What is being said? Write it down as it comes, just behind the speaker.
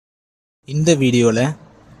இந்த வீடியோவில்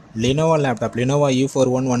Lenovo laptop Lenovo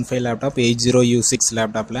U4115 laptop 80U6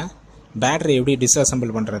 லேப்டாப்பில் பேட்டரி எப்படி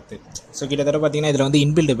டிஸ்அசம்பிள் பண்ணுறது. ஸோ கிட்டத்தட்ட பார்த்தீங்கன்னா இதில் வந்து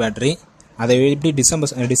இன்பில்ட் பேட்டரி, அதை எப்படி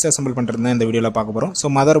டிஸ்அசம்பிள் பண்ணுறது தான் இந்த வீடியோவில் பார்க்க போகிறோம்.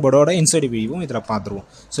 ஸோ மதர் போர்டோட இன்சைட் வியூவும் இதில் பார்த்துருவோம்.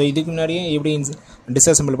 ஸோ இதுக்கு முன்னாடியே எப்படி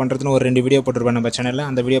டிஸ்அசம்பிள் பண்ணுறதுன்னு ஒரு 2 வீடியோ போட்டுருப்பேன் நம்ம சேனலில்.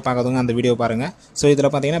 அந்த வீடியோ பார்க்காதவங்க அந்த வீடியோ பாருங்கள். ஸோ இதில்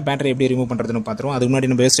பார்த்தீங்கன்னா பேட்டரி எப்படி ரிமூவ் பண்ணுறதுன்னு பார்த்துருவோம். அதுக்கு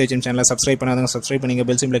முன்னாடி நம்ம wasteagm சேனலை சப்ஸ்கிரைப் பண்ணாதவங்க சப்ஸ்கிரைப் பண்ணிங்க,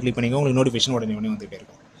 பெல் சிம்பிளை கிளிக் பண்ணிங்க, உங்களுக்கு நோட்டிஃபிகேஷன் உடனே வந்துகிட்டே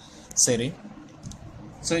இருக்கும். சரி,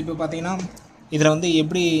 ஸோ இப்போ பார்த்தீங்கன்னா இதில் வந்து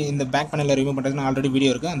எப்படி இந்த பேக் பேனலில் ரிமூவ் பண்ணுறதுன்னு ஆல்ரெடி வீடியோ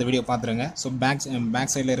இருக்குது, அந்த வீடியோ பார்த்துருங்க. ஸோ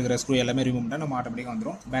பேக் சைடில் இருக்கிற ஸ்க்ரூ எல்லாமே ரிமூவ் பண்ணிட்டால் நம்ம ஆட்டோமேட்டிக்காக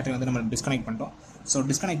வந்துடும். பேட்டரி வந்து நம்ம டிஸ்கனெக்ட் பண்ணிட்டோம். ஸோ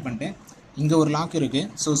டிஸ்கனெக்ட் பண்ணிட்டு இங்கே ஒரு லாக் இருக்குது.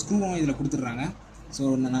 ஸோ ஸ்க்ரூவும் இதில் கொடுத்துட்றாங்க. ஸோ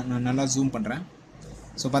நான் நல்லா ஜூம் பண்ணுறேன்.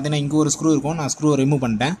 ஸோ பார்த்தீங்கன்னா இங்கே ஒரு ஸ்க்ரூ இருக்கும், நான் ஸ்க்ரூவை ரிமூவ்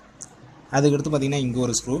பண்ணிட்டேன். அதுக்கடுத்து பார்த்தீங்கன்னா இங்கே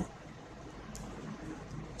ஒரு ஸ்க்ரூ.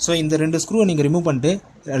 ஸோ இந்த 2 ஸ்க்ரூவை நீங்கள் ரிமூவ் பண்ணிட்டு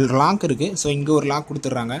லாக் இருக்குது. ஸோ இங்கே ஒரு லாக்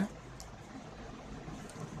கொடுத்துட்றாங்க.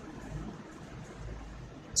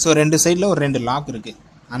 ஸோ 2 சைடில் ஒரு 2 லாக் இருக்குது.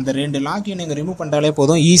 அந்த 2 லாக்கையும் நீங்கள் ரிமூவ் பண்ணிட்டாலே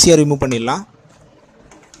போதும், ஈஸியாக ரிமூவ் பண்ணிடலாம்.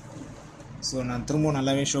 ஸோ நான் திரும்பவும்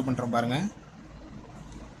நல்லாவே ஷோ பண்ணுறேன் பாருங்கள்.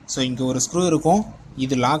 ஸோ இங்கே ஒரு ஸ்க்ரூ இருக்கும்,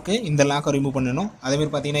 இது லாக்கு, இந்த லாக்கை ரிமூவ் பண்ணணும்.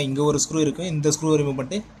 அதேமாதிரி பார்த்தீங்கன்னா இங்கே ஒரு ஸ்க்ரூ இருக்குது, இந்த ஸ்க்ரூவை ரிமூவ்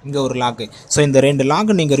பண்ணிட்டு இங்கே ஒரு லாக்கு. ஸோ இந்த 2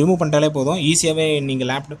 லாக்கு நீங்கள் ரிமூவ் பண்ணிட்டாலே போதும், ஈஸியாகவே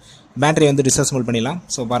நீங்கள் பேட்டரி வந்து டிஸ்அசம்பிள் பண்ணிடலாம்.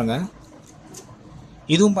 ஸோ பாருங்கள்,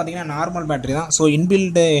 இதுவும் பார்த்தீங்கன்னா நார்மல் பேட்டரி தான். ஸோ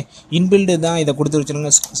இன்பில்டு தான் இதை கொடுத்து வச்சுருங்க.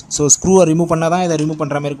 ஸோ ஸ்க்ரூவை ரிமூவ் பண்ணால் தான் இதை ரிமூவ்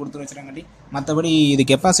பண்ணுற மாதிரி கொடுத்து வச்சுருங்காட்டி, மற்றபடி இது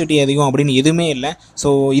கெப்பாசிட்டி அதிகம் அப்படின்னு எதுவுமே இல்லை. ஸோ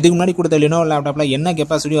இதுக்கு முன்னாடி கொடுத்த Lenovo லேப்டாப்பில் என்ன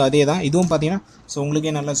கெப்பாசிட்டியோ அதே தான் இதுவும் பார்த்தீங்கன்னா. ஸோ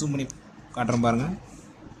உங்களுக்கே நல்லா ஜூம் பண்ணி காட்டுறேன் பாருங்கள்.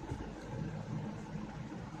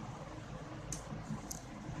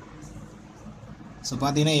 ஸோ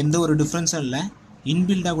பார்த்தீங்கன்னா எந்த ஒரு டிஃப்ரென்ஸும் இல்லை,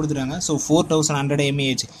 இன்பில்டாக கொடுத்துட்டாங்க. So 4100 mAh.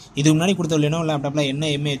 இதுக்கு முன்னாடி கொடுத்த Lenovo லேப்டாப்பில் என்ன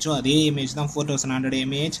mAhோ அதே mAh தான் 4100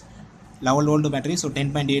 mAh 11 volt battery. So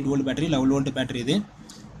 10.8 volt battery, 11 volt battery. இது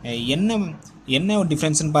என்ன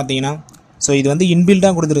டிஃப்ரென்ஸ்னு பார்த்தீங்கன்னா, ஸோ இது வந்து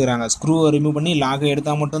இன்பில்டாக கொடுத்துருக்காங்க. ஸ்க்ரூவை ரிமூவ் பண்ணி லாகை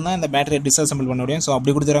எடுத்தால் மட்டும்தான் இந்த பேட்டரியை டிஸ்அசம்பிள் பண்ண முடியும். ஸோ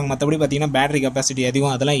அப்படி கொடுத்துருக்காங்க. மற்றபடி பார்த்தீங்கன்னா பேட்டரி கெப்பாசிட்டி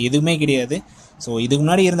அதிகம் அதெல்லாம் எதுவுமே கிடையாது. ஸோ இதுக்கு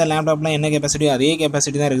முன்னாடி இருந்த லேப்டாப்லாம் என்ன கெப்பாசிட்டியோ அதே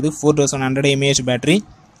கெப்பாசிட்டி தான் இருக்குது, 4100 mAh பேட்டரி.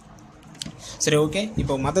 சரி, ஓகே.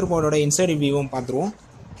 இப்போ மதர் போர்டோட இன்சைட் வியூவும் பார்த்துருவோம்.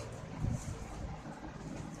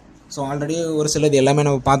 ஸோ ஆல்ரெடி ஒரு சிலது எல்லாமே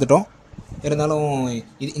நம்ம பார்த்துட்டோம், இருந்தாலும்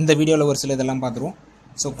இந்த வீடியோவில் ஒரு சில இதெல்லாம் பார்த்துருவோம்.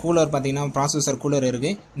 ஸோ கூலர் பார்த்தீங்கன்னா ப்ராசஸர் கூலர்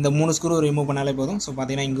இருக்குது. இந்த 3 ஸ்க்ரூ ரிமூவ் பண்ணாலே போதும். ஸோ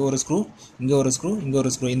பார்த்தீங்கன்னா இங்கே ஒரு ஸ்க்ரூ, இங்கே ஒரு ஸ்க்ரூ, இங்கே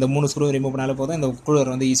ஒரு ஸ்க்ரூ, இந்த 3 ஸ்க்ரூ ரிமூவ் பண்ணாலே போதும், இந்த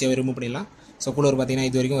கூலர் வந்து ஈஸியாக ரிமூவ் பண்ணிடலாம். ஸோ கூலர் பார்த்தீங்கன்னா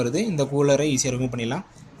இது வரைக்கும் வருது, இந்த கூலரை ஈஸியாக ரிமூவ் பண்ணிடலாம்.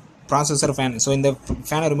 ப்ராசஸர் ஃபேன், ஸோ இந்த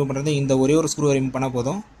ஃபேனை ரிமூவ் பண்ணுறது இந்த ஒரே ஒரு ஸ்க்ரூவை ரிமூவ் பண்ணால்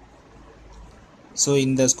போதும். ஸோ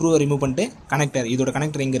இந்த ஸ்க்ரூவை ரிமூவ் பண்ணிட்டு கனெக்டர், இதோட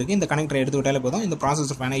கனெக்டர் இங்கே இருக்குது, இந்த கனெக்டரை எடுத்து விட்டாலே போதும், இந்த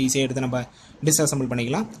ப்ராசஸர் ஃபேனை ஈஸியாக எடுத்து நம்ம டிஸ்அசம்பிள்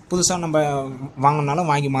பண்ணிக்கலாம். புதுசாக நம்ம வாங்கினாலும்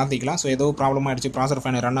வாங்கி மாற்றிக்கலாம். ஸோ ஏதோ ப்ராப்ளம் ஆகிடுச்சு, ப்ராசஸர்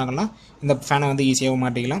ஃபேன் ரன் ஆகலாம், இந்த ஃபேனை வந்து ஈஸியாக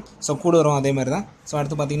மாட்டிக்கலாம். ஸோ கூட வரும் அதே மாதிரி தான். ஸோ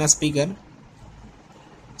அடுத்து பார்த்தீங்கன்னா ஸ்பீக்கர்.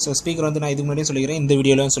 ஸோ ஸ்பீக்கர் வந்து நான் இதுக்கு முன்னாடியே சொல்லிக்கிறேன், இந்த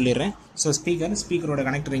வீடியோவிலும் சொல்லிடுறேன். ஸோ ஸ்பீக்கரோட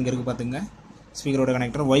கனெக்டர் இங்கே இருக்குது பார்த்துங்க. ஸ்பீக்கரோட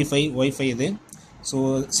கனெக்டர் ஒய்ஃபை இது. So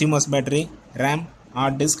சிமஸ் battery, RAM,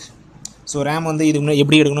 hard disk. So RAM வந்து இதுக்கு முன்னாடி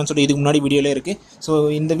எப்படி எடுக்கணும்னு சொல்லி இதுக்கு முன்னாடி வீடியோவில் இருக்குது. ஸோ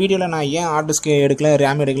இந்த வீடியோவில் நான் ஏன் ஹார்ட் டிஸ்க் எடுக்கல,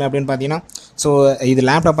 ரேம் எடுக்கல அப்படின்னு பார்த்தீங்கன்னா, ஸோ இது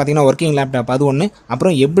லேப்டாப் பார்த்தீங்கன்னா ஒர்க்கிங் லேப்டாப், அது ஒன்று.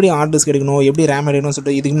 அப்புறம் எப்படி ஹார்ட் டிஸ்க் எடுக்கணும், எப்படி ரேம் எடுக்கணும்னு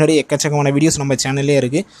சொல்லிட்டு இதுக்கு முன்னாடி எக்கச்சக்கமான வீடியோஸ் நம்ம சேனல்லே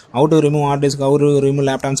இருக்குது. Out remove hard disk, remove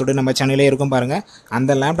லேப்டாப்னு சொல்லிட்டு நம்ம சேனல்லே இருக்கும் பாருங்கள்.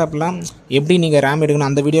 அந்த லேப்டாப்லாம் எப்படி நீங்கள் ரேம் எடுக்கணும்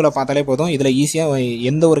அந்த வீடியோவில் பார்த்தாலே போதும். இதில் ஈஸியாக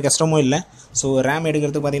எந்த ஒரு கஷ்டமும் இல்லை. ஸோ ரேம்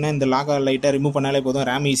எடுக்கிறதுக்கு பார்த்தீங்கன்னா இந்த லாக்கை லைட்டாக ரிமூவ் பண்ணாலே போதும்,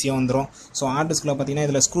 ரேம் ஈஸியாக வந்துடும். ஸோ ஹார்ட் டிஸ்கில் பார்த்தீங்கன்னா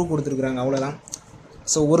இதில் ஸ்க்ரூ கொடுத்துருக்குறாங்க, அவ்வளோதான்.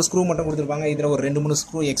 ஸோ ஒரு ஸ்க்ரூ மட்டும் கொடுத்துருப்பாங்க, இதில் ஒரு 2-3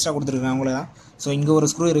 ஸ்க்ரூ எக்ஸ்ட்ரா கொடுத்துருக்காங்க, அவ்வளோதான். ஸோ இங்கே ஒரு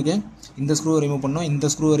ஸ்க்ரூ இருக்குது, இந்த ஸ்க்ரூவை ரிமூவ் பண்ணணும், இந்த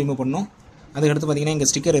ஸ்க்ரூவை ரிமூவ் பண்ணணும். அதுக்கடுத்து பார்த்தீங்கன்னா இங்கே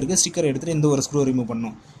ஸ்டிக்கர் இருக்குது, ஸ்டிக்கர் எடுத்துகிட்டு இந்த ஒரு ஸ்க்ரூ ரிமூவ்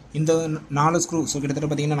பண்ணணும். இந்த 4 ஸ்க்ரூ, ஸோ கிட்டத்தட்ட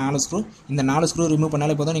பார்த்தீங்கன்னா 4 ஸ்க்ரூ. இந்த 4 ஸ்க்ரூ ரிமூவ்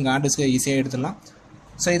பண்ணாலே போதும், நீங்கள் ஹார்ட் டிஸ்க்கை ஈஸியாக எடுத்துடலாம்.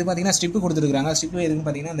 ஸோ இது பார்த்தீங்கன்னா ஸ்டிப்பு கொடுத்துருக்காங்க. ஸ்டிப்பு எதுன்னு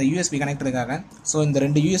பார்த்தீங்கன்னா இந்த USB கனெக்டருக்காக. ஸோ இந்த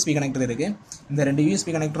 2 USB கனெக்டர் இருக்குது. இந்த 2 USB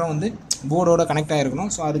கனெக்டரும் வந்து போர்டோட கனெக்ட்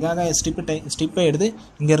ஆகிருக்கணும். ஸோ அதுக்காக ஸ்டிப்பை எடுத்து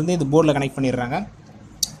இங்கேருந்து இது போர்டில் கனெக்ட் பண்ணிடுறாங்க.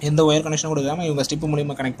 எந்த ஒயர் கனெக்ஷனும் கொடுக்காமல் இவங்க ஸ்டிப்பு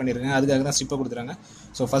மூலியமாக கனெக்ட் பண்ணியிருக்காங்க. அதுக்காக தான் ஸ்டிப்பை கொடுத்துருக்காங்க.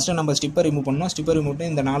 ஸோ ஃபஸ்ட்டு நம்ம ஸ்டிப்பை ரிமூவ் பண்ணணும். ஸ்டிப்பை ரிமூவ் பண்ணி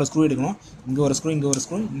இந்த 4 ஸ்க்ரூ எடுக்கணும். இங்கே ஒரு ஸ்க்ரூ, இங்கே ஒரு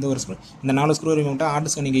ஸ்க்ரூ, இந்த ஒரு ஸ்க்ரூ, இந்த 4 ஸ்க்ரூ ரிமூவ் பண்ணிட்டு ஹார்ட்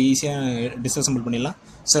டிஸ்க்கை நீங்கள் ஈஸியாக டிஸ்அசம்பிள் பண்ணிடலாம்.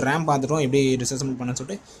 ஸோ ரேம் பார்த்துட்டோம் எப்படி டிஸ்அசம்பிள் பண்ண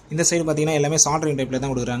சொல்லிட்டு. இந்த சைடு பார்த்தீங்கன்னா எல்லாமே சால்டரிங் டைப்பில்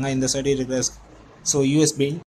தான் கொடுக்குறாங்க. இந்த சைடு இருக்கிற ஸோ USB